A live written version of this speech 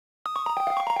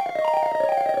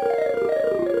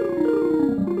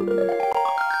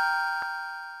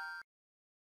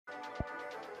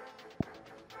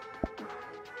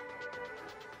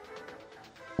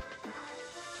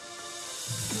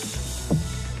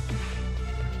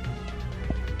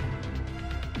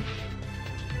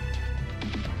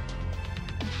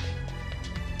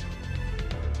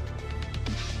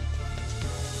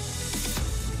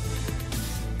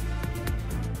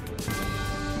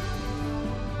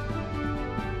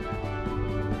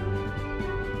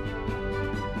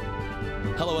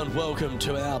Hello and welcome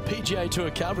to our PGA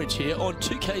Tour coverage here on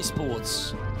 2K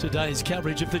Sports. Today's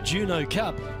coverage of the Juno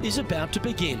Cup is about to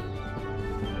begin.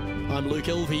 I'm Luke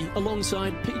Elvey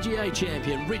alongside PGA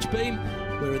champion Rich Beam.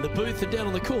 We're in the booth and down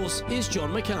on the course is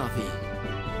John McCarthy.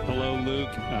 Hello,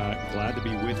 Luke. Glad to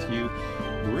be with you.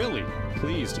 Really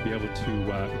pleased to be able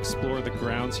to explore the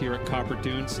grounds here at Copper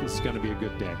Dunes. This is going to be a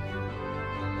good day.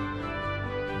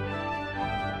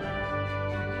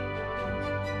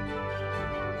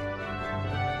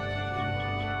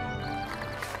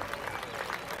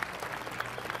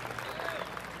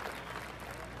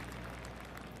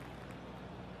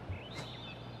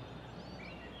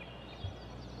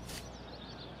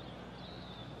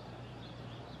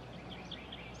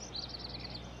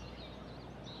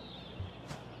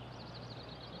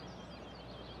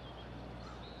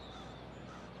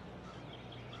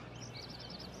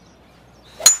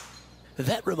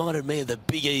 That reminded me of the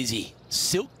Big Easy,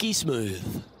 silky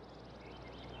smooth.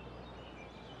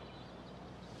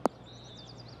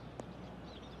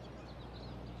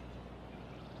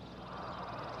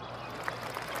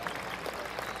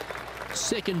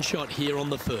 Second shot here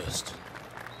on the first.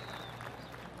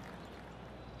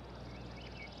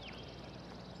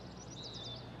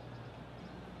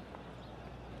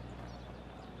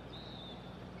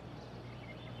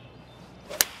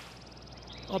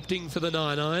 Opting for the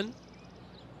 9-iron.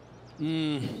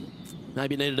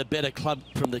 Maybe needed a better club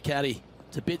from the caddy.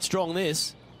 It's a bit strong,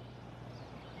 this.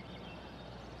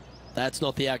 That's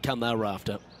not the outcome they were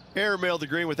after. Airmailed the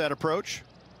green with that approach.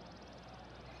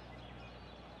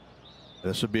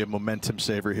 This would be a momentum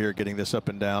saver here, getting this up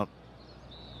and down.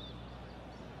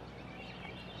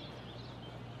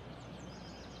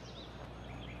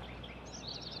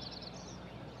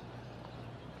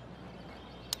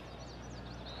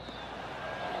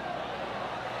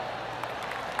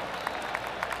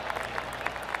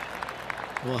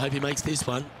 Well, I hope he makes this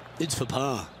one. It's for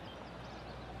par.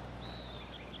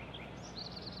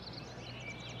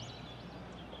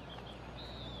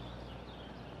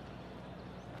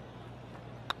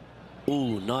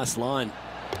 Ooh, nice line.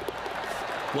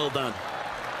 Well done.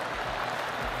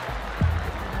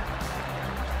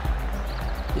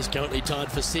 He's currently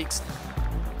tied for sixth.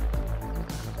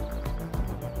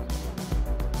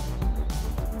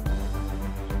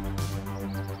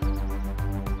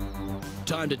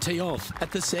 Time to tee off at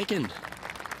the second.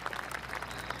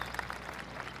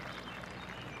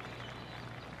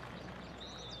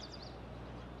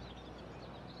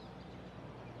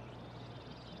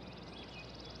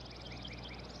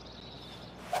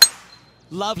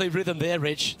 Lovely rhythm there,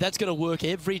 Rich. That's going to work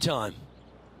every time.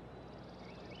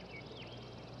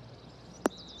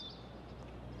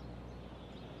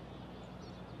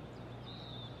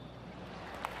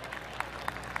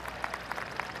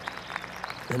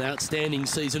 An outstanding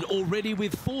season already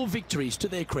with 4 victories to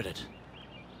their credit.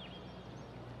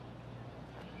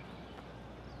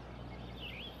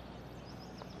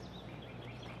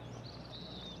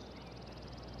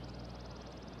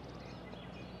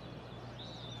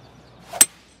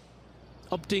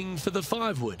 Opting for the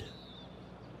 5-wood.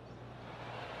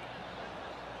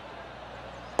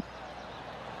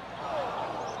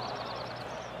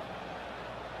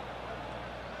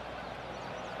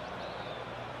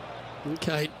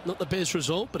 Okay, not the best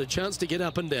result, but a chance to get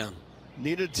up and down.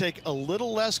 Needed to take a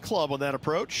little less club on that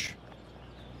approach.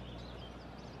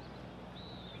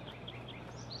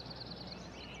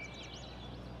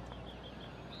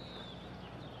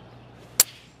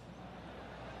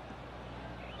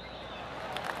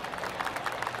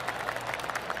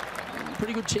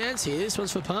 Pretty good chance here. This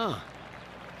one's for par.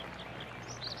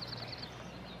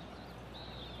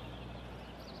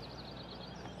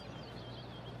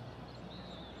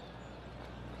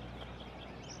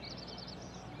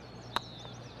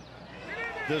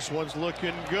 This one's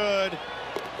looking good.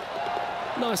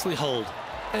 Nicely holed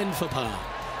and for par.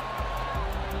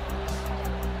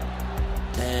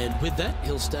 And with that,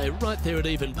 he'll stay right there at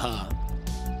even par.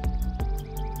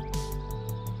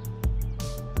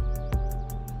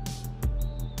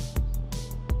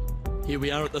 Here we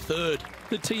are at the third.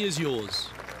 The tee is yours.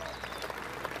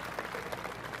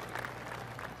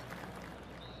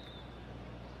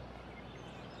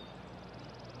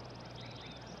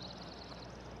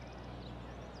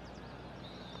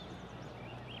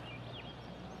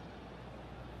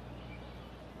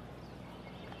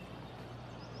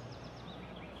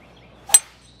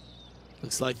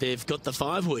 Looks like they've got the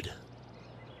 5-wood.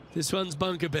 This one's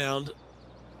bunker bound.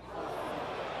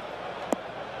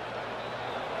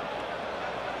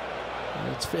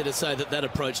 It's fair to say that that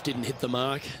approach didn't hit the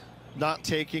mark. Not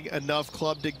taking enough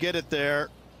club to get it there.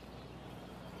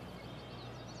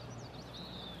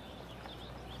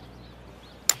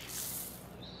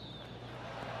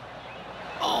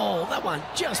 That one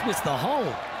just missed the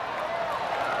hole.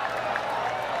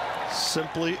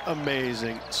 Simply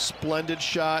amazing. Splendid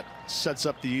shot. Sets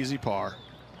up the easy par.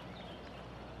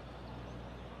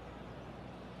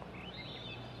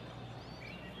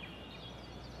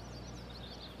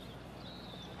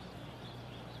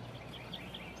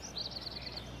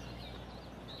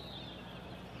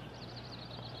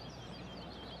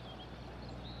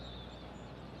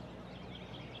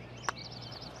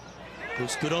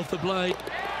 Looks good off the blade.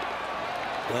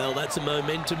 Well, that's a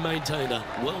momentum maintainer.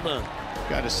 Well done.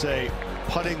 Got to say,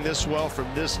 putting this well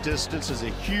from this distance is a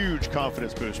huge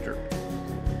confidence booster.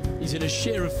 He's in a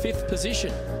share of 5th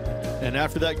position. And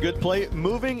after that good play,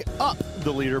 moving up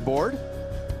the leaderboard.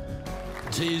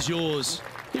 Tee is yours.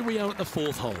 Here we are at the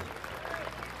 4th hole.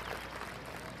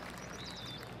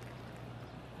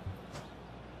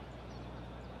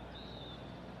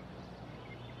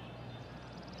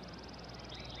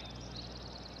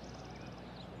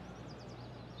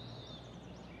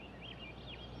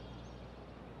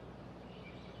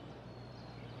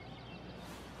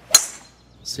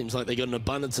 Seems like they got an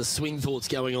abundance of swing thoughts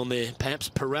going on there. Perhaps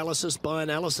paralysis by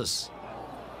analysis.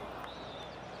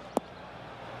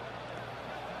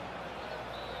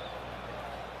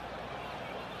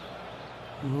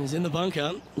 He's in the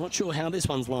bunker. Not sure how this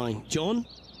one's lying. John?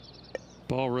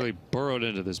 Ball really burrowed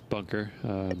into this bunker.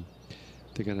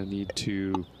 They're going to need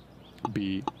to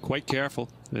be quite careful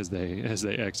as they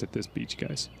exit this beach,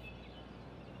 guys.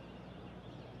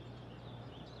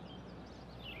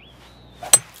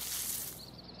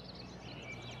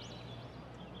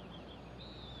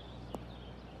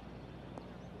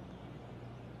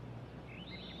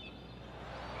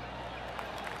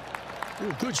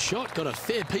 Ooh, good shot. Got a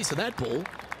fair piece of that ball.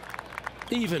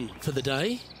 Even for the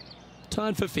day.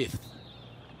 Tied for 5th.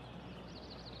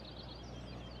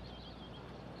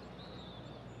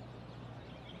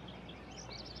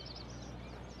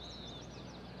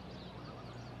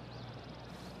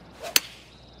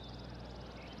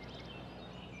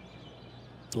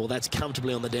 Well, that's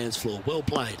comfortably on the dance floor. Well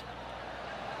played.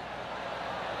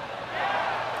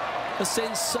 A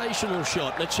sensational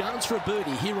shot and a chance for a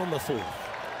birdie here on the 4th.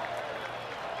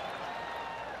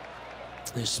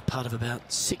 There's part of about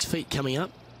 6 feet coming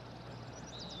up.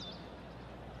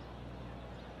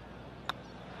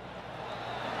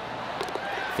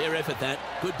 Fair effort that.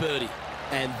 Good birdie.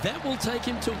 And that will take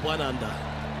him to 1 under.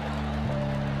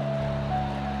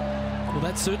 Well,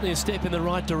 that's certainly a step in the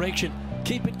right direction.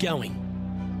 Keep it going.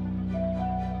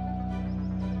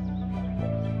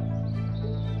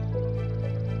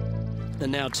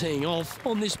 And now teeing off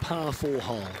on this par 4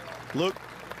 hole. Look,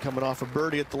 coming off a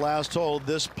birdie at the last hole,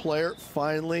 this player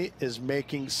finally is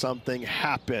making something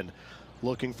happen.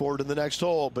 Looking forward to the next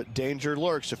hole, but danger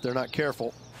lurks if they're not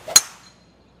careful.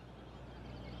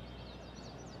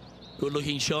 Good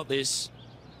looking shot this.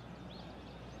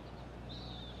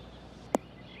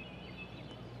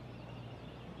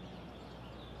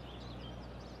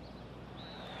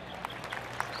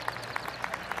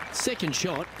 Second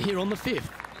shot here on the 5th.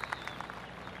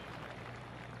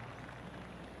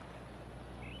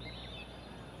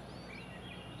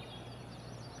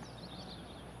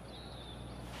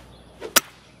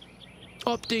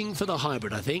 Opting for the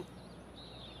hybrid, I think.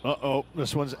 Uh-oh,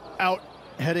 this one's out,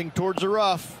 heading towards the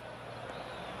rough.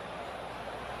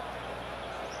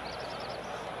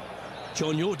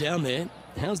 John, you're down there.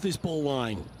 How's this ball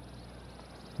lying?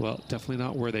 Well, definitely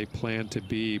not where they planned to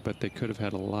be, but they could have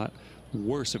had a lot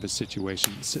worse of a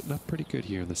situation. Sitting up pretty good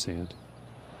here in the sand.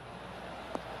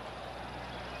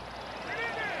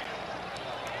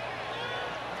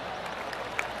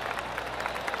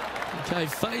 Okay,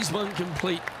 phase 1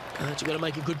 complete. You've got to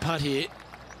make a good putt here.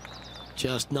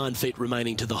 Just 9 feet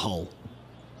remaining to the hole.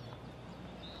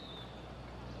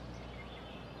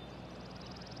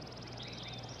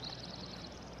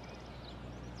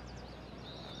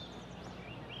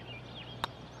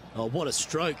 Oh, what a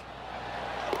stroke.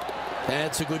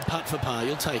 That's a good putt for par.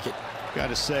 You'll take it. Got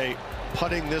to say,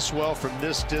 putting this well from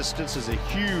this distance is a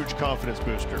huge confidence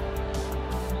booster.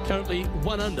 Currently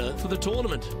 1 under for the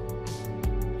tournament.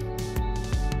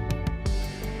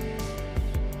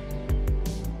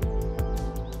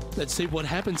 Let's see what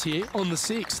happens here on the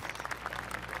 6th.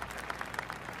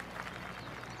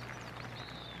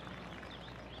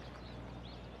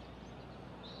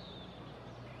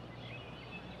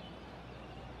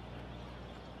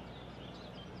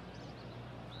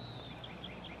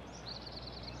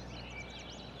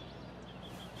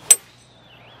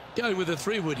 Going with a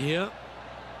 3-wood here.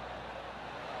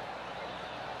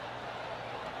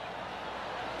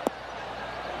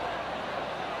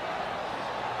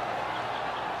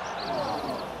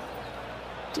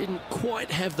 Didn't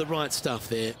quite have the right stuff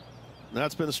there.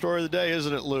 That's been the story of the day,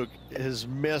 isn't it, Luke? Has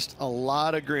missed a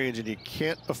lot of greens, and you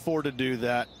can't afford to do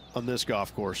that on this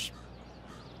golf course.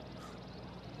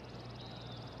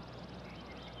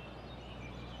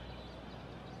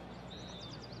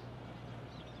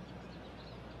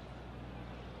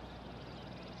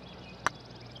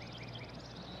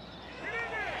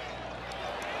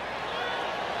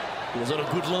 It was on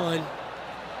a good line.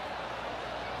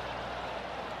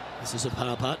 This is a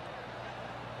par putt.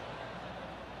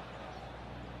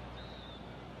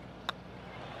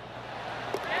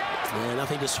 Yeah,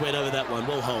 nothing to sweat over that one.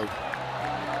 We'll hold.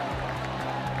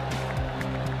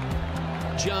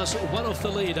 Just one off the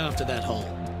lead after that hole.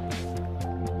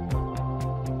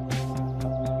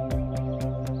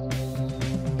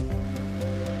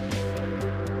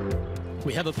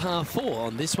 We have a par 4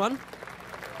 on this one.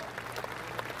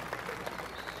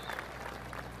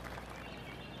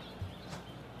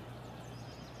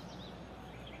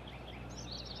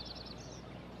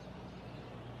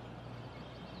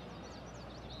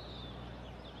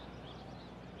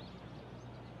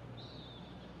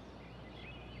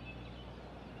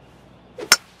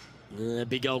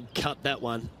 Big old cut, that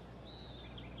one.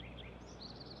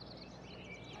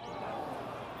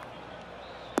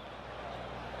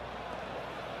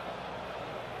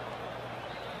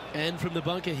 And from the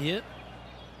bunker here.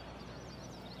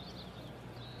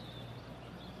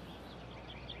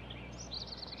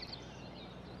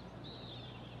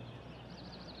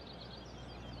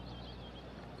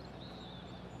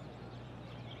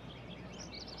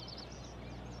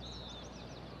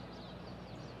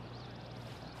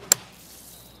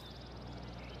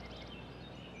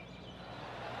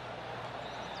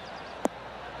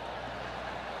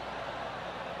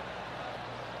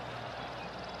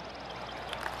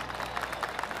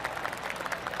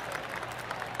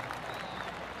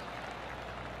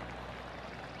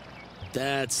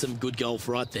 That's some good golf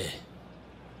right there.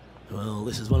 Well,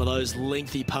 this is one of those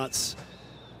lengthy putts.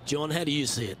 John, how do you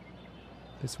see it?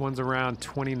 This one's around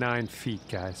 29 feet,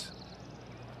 guys.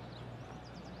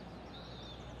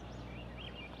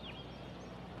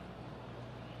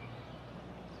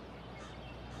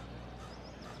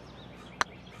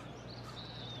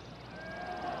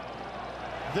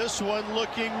 This one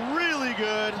looking really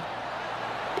good.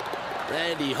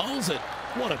 And he holds it.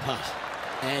 What a putt.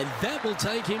 And that will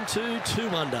take him to 2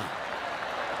 under.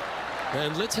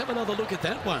 And let's have another look at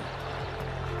that one.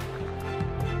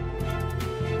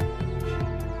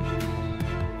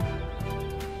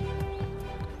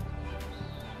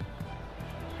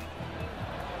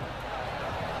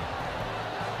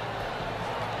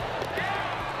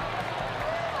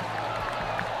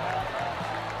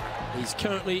 He's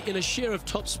currently in a share of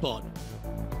top spot.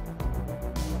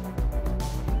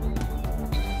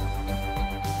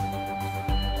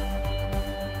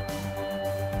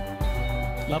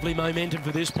 Lovely momentum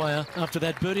for this player after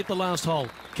that birdie at the last hole.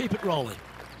 Keep it rolling.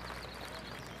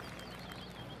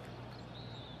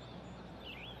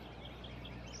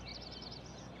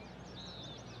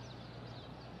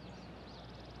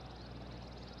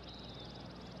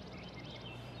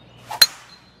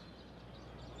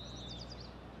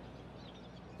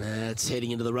 That's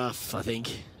heading into the rough, I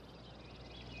think.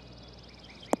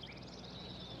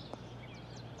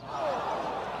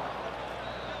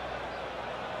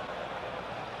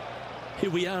 Here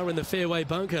we are in the fairway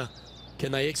bunker.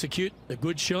 Can they execute a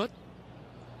good shot?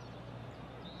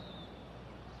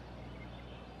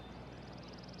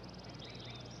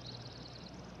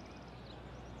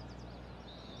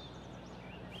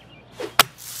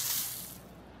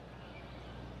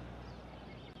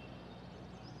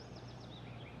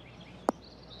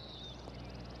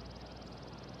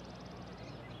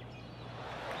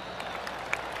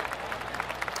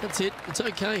 That's it. It's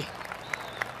okay.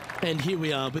 And here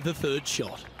we are with the third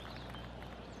shot.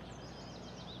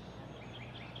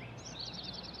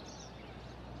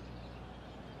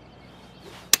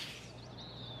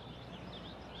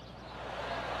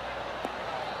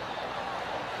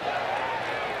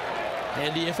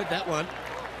 Handy effort, that one.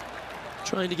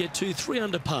 Trying to get 2-3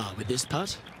 under par with this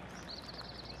putt.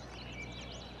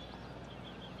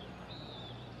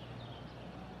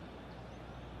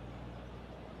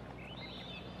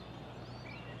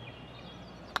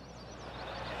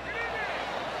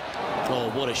 Oh,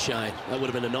 what a shame. That would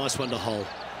have been a nice one to hole.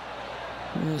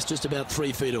 It's just about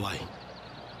 3 feet away.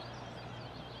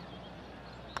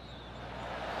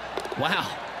 Wow,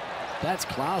 that's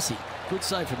classy. Good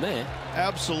save from there.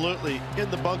 Absolutely.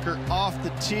 In the bunker off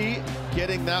the tee,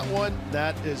 getting that one,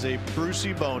 that is a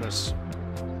Brucey bonus.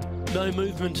 No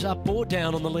movement up or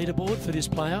down on the leaderboard for this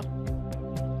player.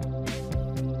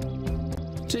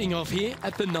 Teeing off here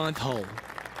at the 9th hole.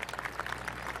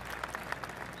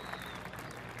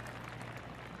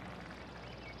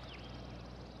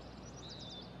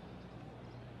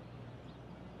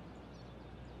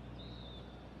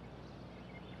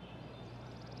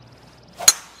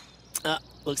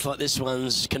 Looks like this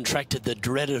one's contracted the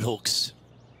dreaded hooks.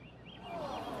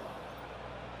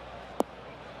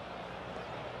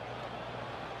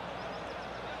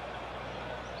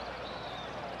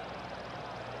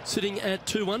 Sitting at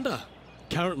 2 under.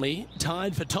 Currently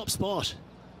tied for top spot.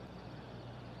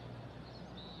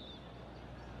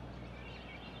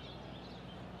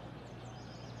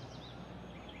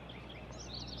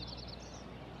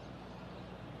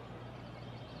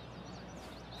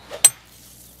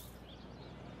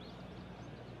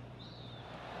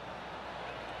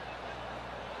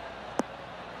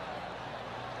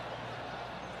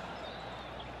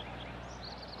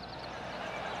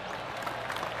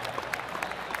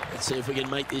 Let's see if we can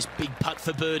make this big putt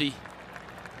for birdie.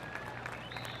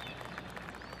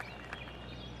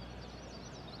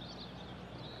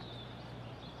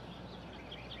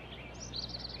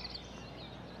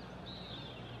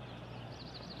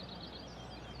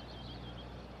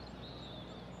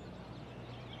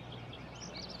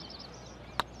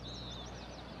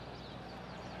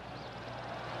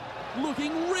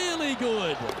 Looking really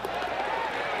good.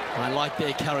 I like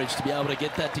their courage to be able to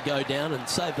get that to go down and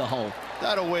save the hole.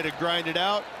 That a way to grind it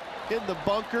out in the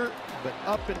bunker, but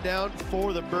up and down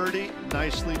for the birdie.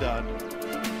 Nicely done.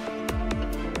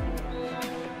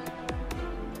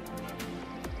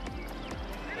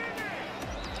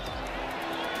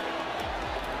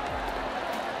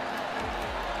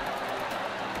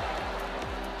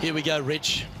 Here we go,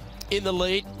 Rich. In the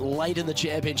lead, late in the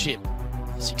championship.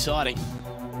 It's exciting.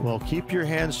 Well, keep your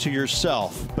hands to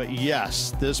yourself, but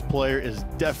yes, this player is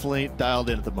definitely dialed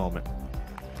in at the moment.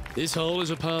 This hole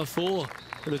is a par 4,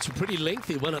 and it's a pretty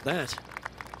lengthy one at that.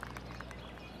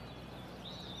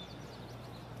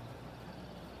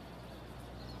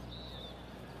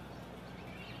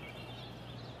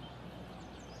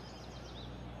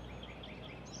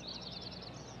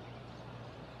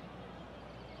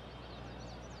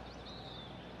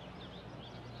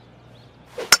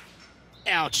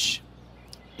 Ouch.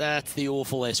 That's the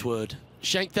awful S word.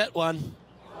 Shank that one.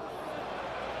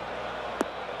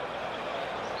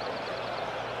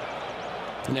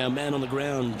 Now, man on the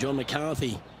ground, John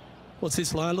McCarthy. What's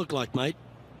this lie look like, mate?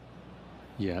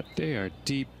 Yeah, they are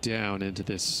deep down into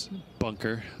this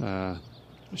bunker.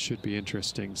 Should be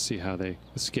interesting to see how they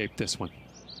escape this one.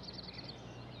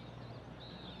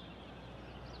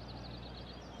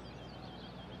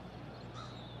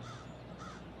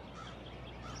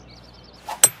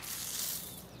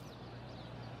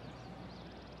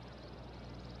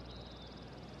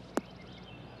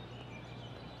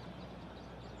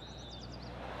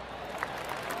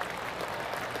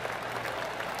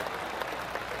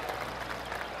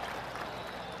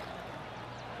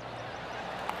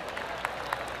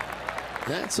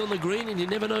 That's on the green, and you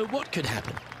never know what could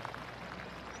happen.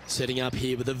 Setting up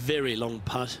here with a very long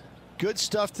putt. Good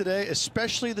stuff today,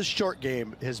 especially the short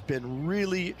game has been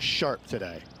really sharp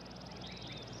today.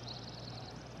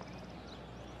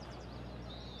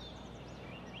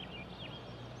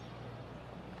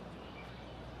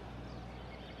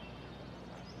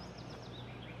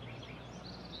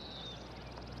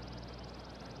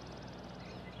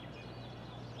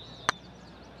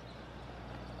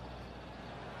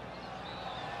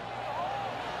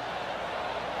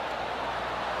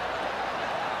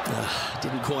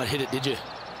 Didn't quite hit it, did you?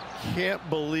 Can't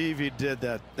believe he did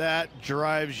that. That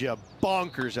drives you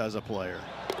bonkers as a player.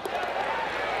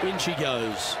 In she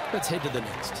goes. Let's head to the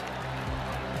next.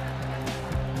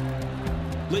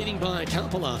 Leading by a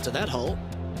couple after that hole.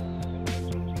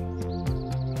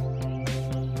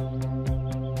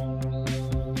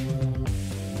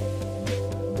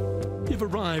 You've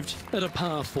arrived at a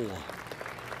par 4.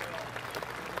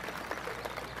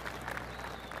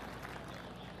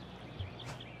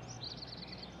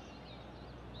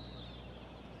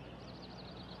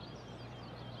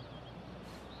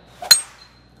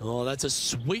 Oh, that's a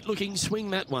sweet-looking swing,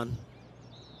 that one.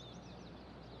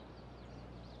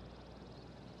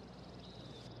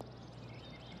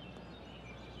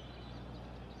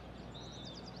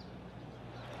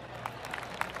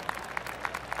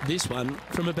 This one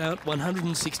from about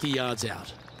 160 yards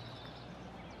out.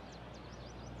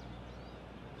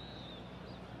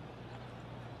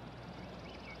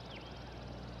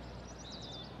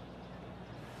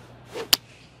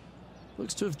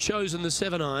 Looks to have chosen the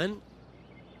 7-iron.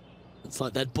 It's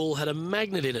like that ball had a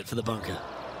magnet in it for the bunker.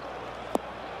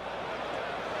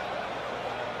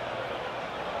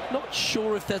 Not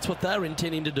sure if that's what they're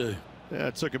intending to do. Yeah,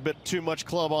 it took a bit too much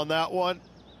club on that one.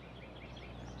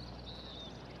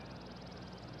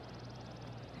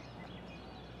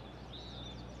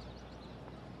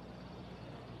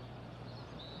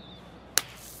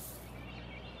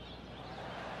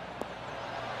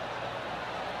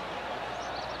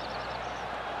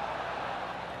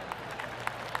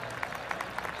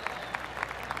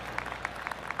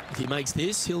 he makes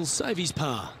this, he'll save his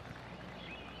par.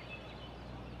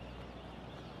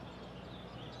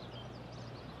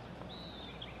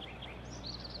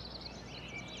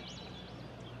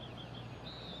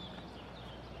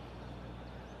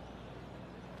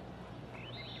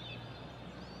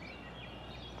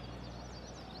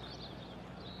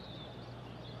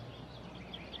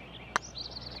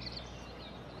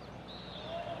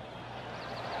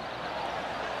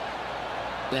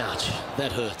 Ouch,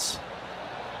 that hurts.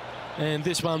 And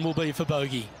this one will be for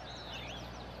bogey.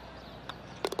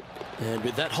 And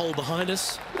with that hole behind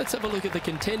us, let's have a look at the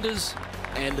contenders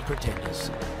and the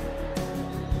pretenders.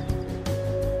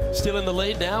 Still in the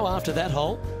lead now after that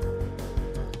hole.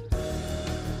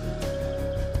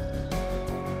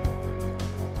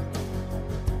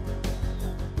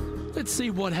 Let's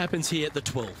see what happens here at the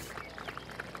 12th.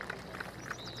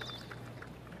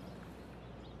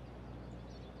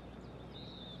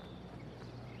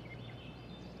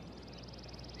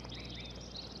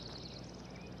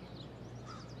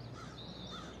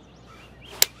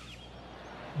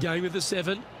 Going with the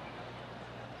 7.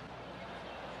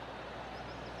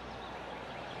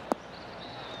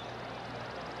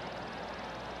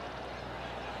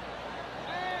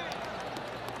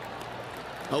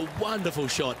 A wonderful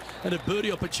shot and a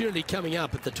birdie opportunity coming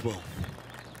up at the 12th.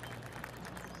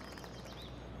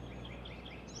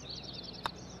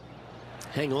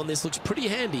 Hang on, this looks pretty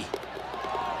handy.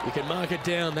 You can mark it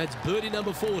down. That's birdie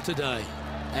number 4 today.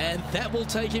 And that will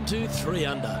take him to 3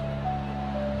 under.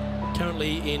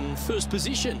 Currently in first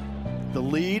position. The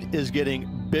lead is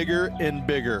getting bigger and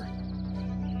bigger.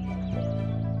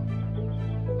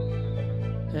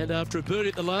 And after a birdie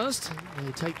at the last,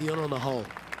 they take the honour on the hole.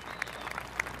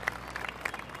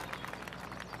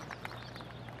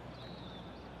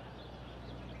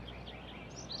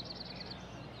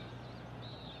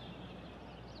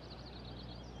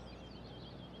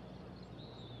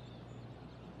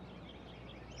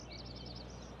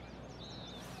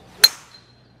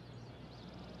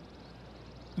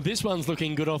 This one's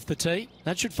looking good off the tee.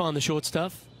 That should find the short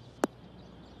stuff.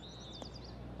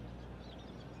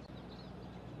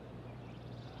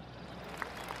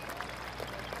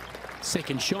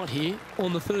 Second shot here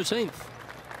on the 13th.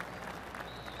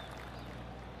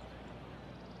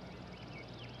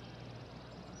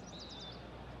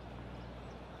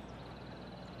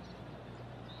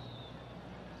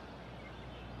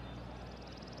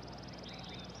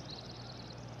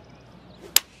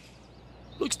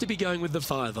 Looks to be going with the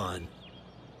 5-iron.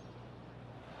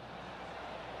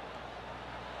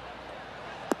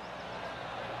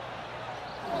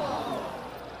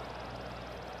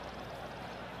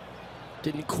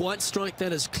 Didn't quite strike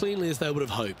that as cleanly as they would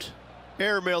have hoped.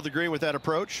 Airmailed the green with that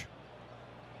approach.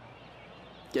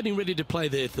 Getting ready to play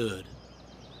their 3rd.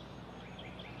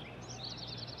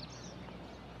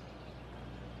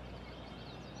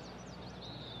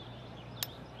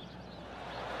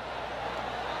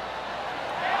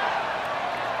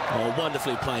 Oh,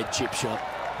 wonderfully played chip shot.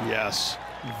 Yes,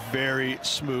 very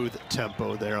smooth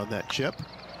tempo there on that chip.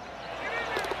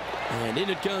 And in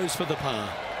it goes for the par.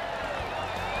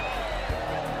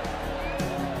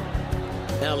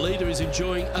 Our leader is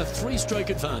enjoying a 3-stroke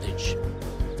advantage.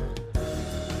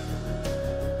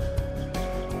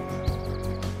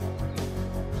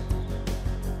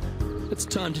 It's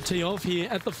time to tee off here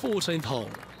at the 14th hole.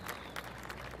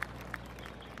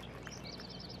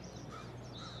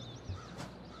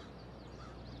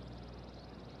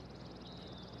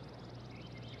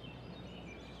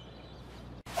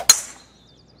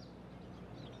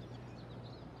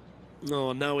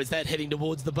 Oh no, is that heading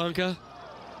towards the bunker?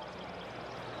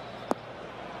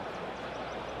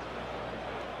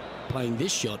 Playing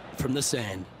this shot from the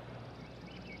sand.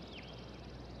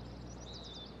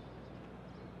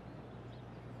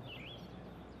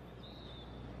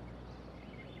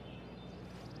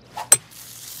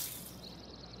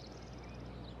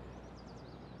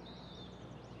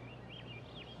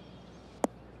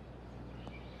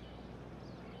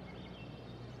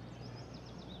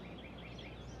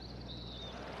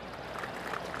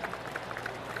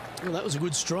 Well, that was a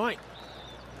good strike.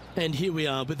 And here we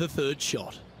are with the 3rd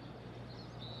shot.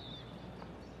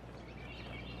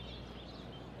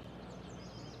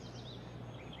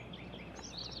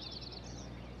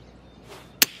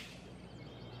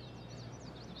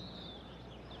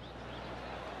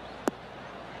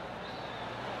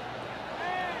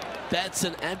 That's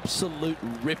an absolute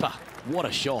ripper. What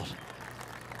a shot.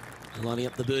 Lining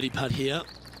up the birdie putt here.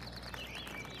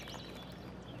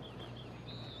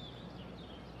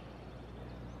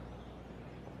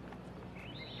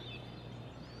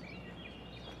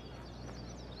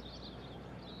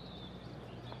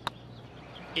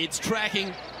 It's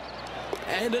tracking.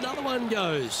 And another one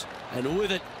goes. And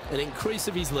with it, an increase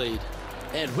of his lead.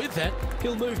 And with that,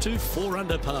 he'll move to 4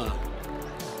 under par.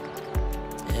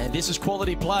 And this is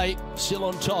quality play, still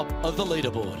on top of the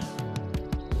leaderboard.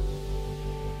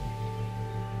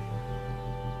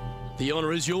 The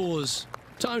honour is yours.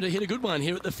 Time to hit a good one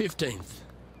here at the 15th.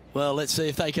 Well, let's see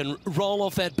if they can roll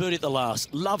off that birdie at the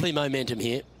last. Lovely momentum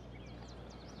here.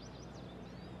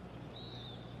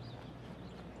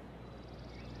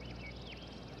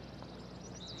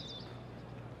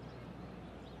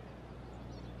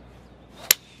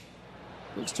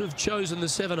 Looks to have chosen the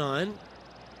 7-iron.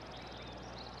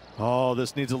 Oh,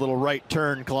 this needs a little right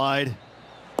turn, Clyde.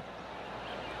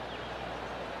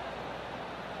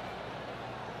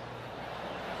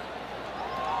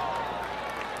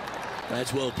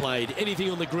 That's well played.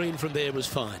 Anything on the green from there was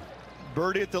fine.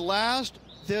 Birdie at the last.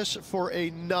 This for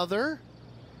another.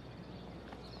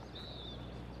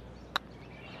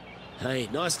 Hey,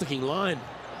 nice looking line.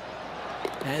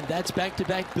 And that's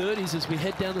back-to-back birdies as we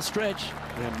head down the stretch.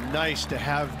 And nice to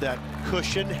have that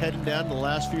cushion heading down the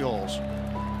last few holes.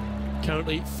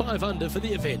 Currently 5 under for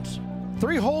the event.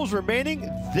 3 holes remaining.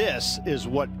 This is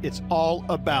what it's all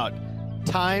about.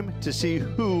 Time to see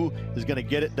who is going to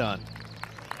get it done.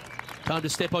 Time to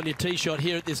step on your tee shot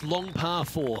here at this long par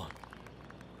 4.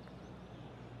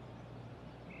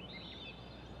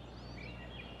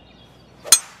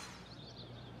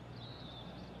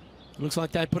 Looks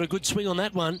like they put a good swing on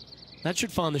that one. That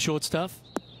should find the short stuff.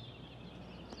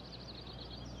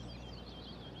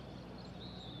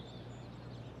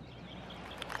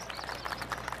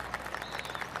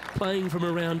 Playing from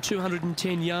around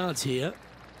 210 yards here.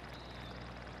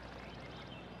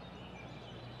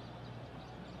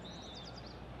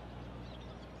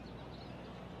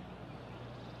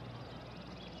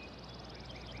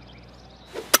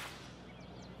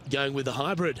 Going with the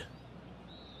hybrid.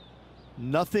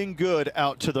 Nothing good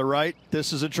out to the right.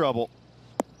 This is in trouble.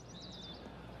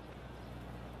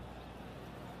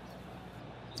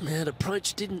 That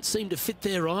approach didn't seem to fit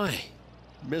their eye.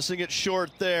 Missing it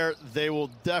short there. They will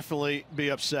definitely be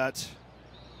upset.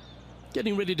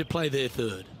 Getting ready to play their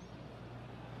third.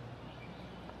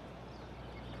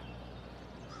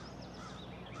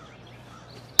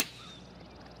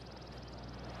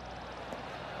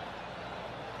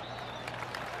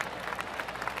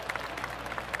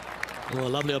 Well, a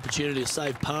lovely opportunity to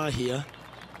save par here.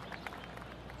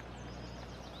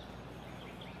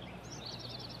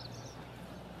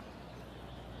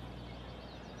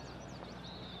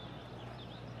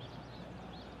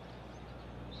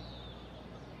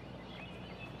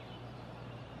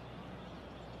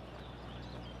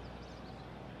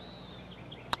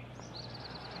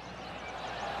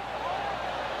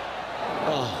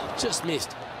 Oh, just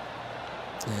missed.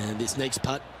 And this next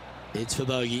putt, it's for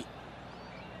bogey.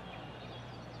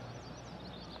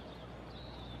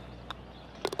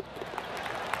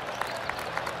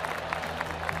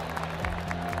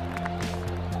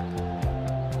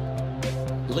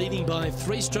 Leading by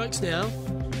 3 strokes now.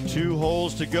 2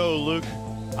 holes to go, Luke.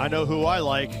 I know who I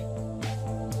like.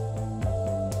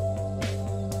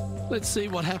 Let's see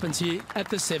what happens here at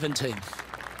the 17th.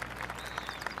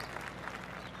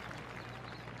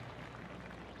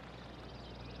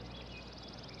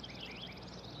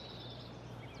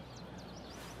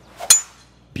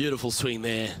 Beautiful swing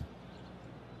there.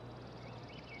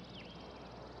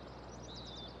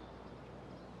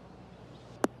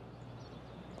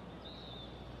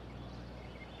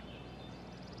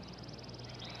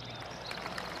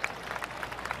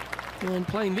 And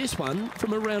playing this one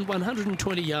from around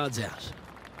 120 yards out.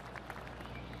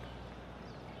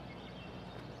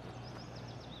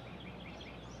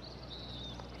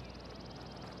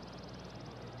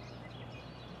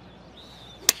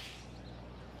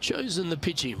 Chosen the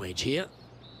pitching wedge here.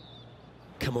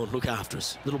 Come on, look after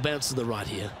us. Little bounce to the right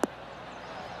here.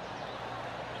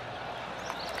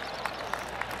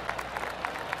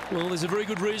 Well, there's a very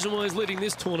good reason why he's leading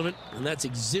this tournament, and that's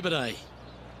Exhibit A.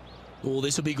 Oh,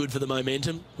 this will be good for the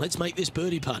momentum. Let's make this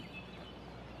birdie putt.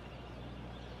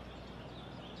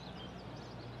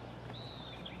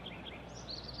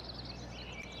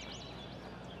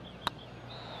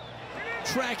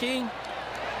 Tracking.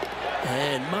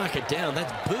 And mark it down.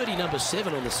 That's birdie number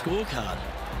 7 on the scorecard.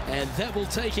 And that will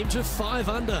take him to 5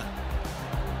 under.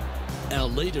 Our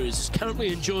leader is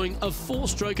currently enjoying a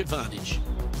 4-stroke advantage.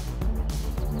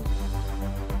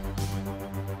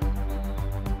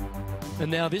 And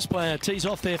now this player tees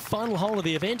off their final hole of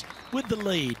the event with the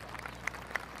lead.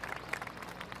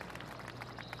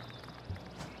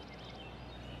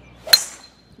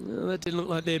 Well, that didn't look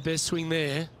like their best swing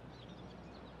there.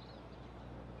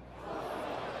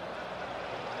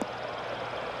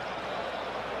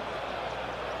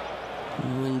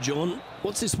 And John,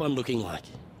 what's this one looking like?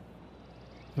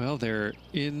 Well, they're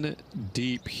in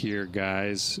deep here,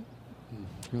 guys.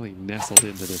 Really nestled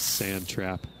into this sand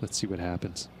trap. Let's see what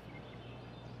happens.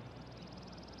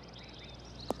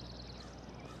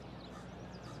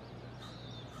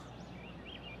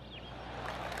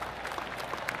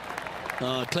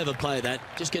 Oh, clever play that.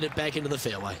 Just get it back into the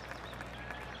fairway.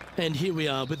 And here we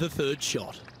are with the third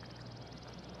shot.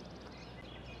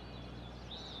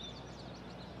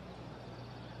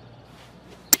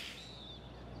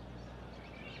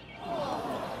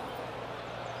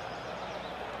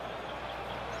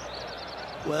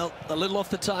 Well, a little off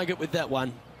the target with that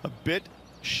one. A bit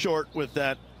short with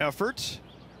that effort.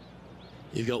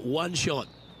 You've got one shot,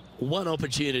 one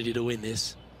opportunity to win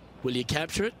this. Will you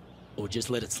capture it or just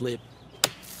let it slip?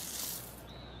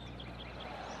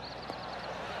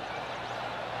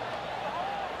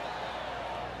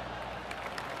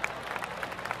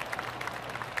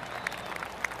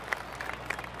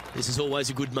 This is always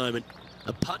a good moment.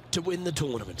 A putt to win the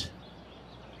tournament.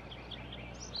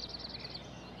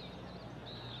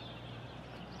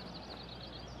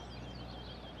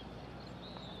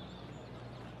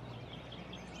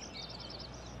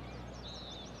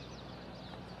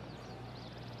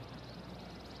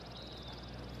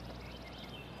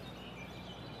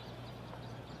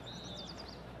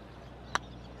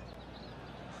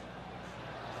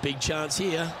 Big chance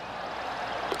here.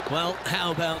 Well,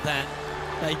 how about that?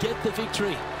 They get the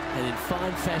victory, and in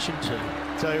fine fashion too.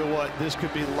 Tell you what, this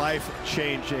could be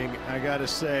life-changing. I gotta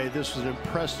say, this was an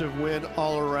impressive win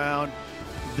all around.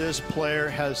 This player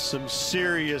has some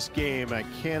serious game. I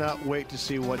cannot wait to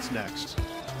see what's next.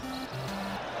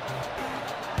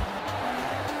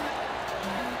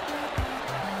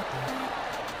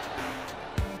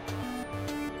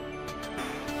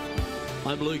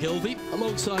 I'm Luke Elvey,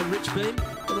 alongside Rich Beam,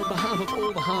 and on behalf of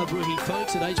all the hard-working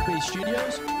folks at HB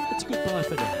Studios, it's goodbye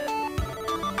for now.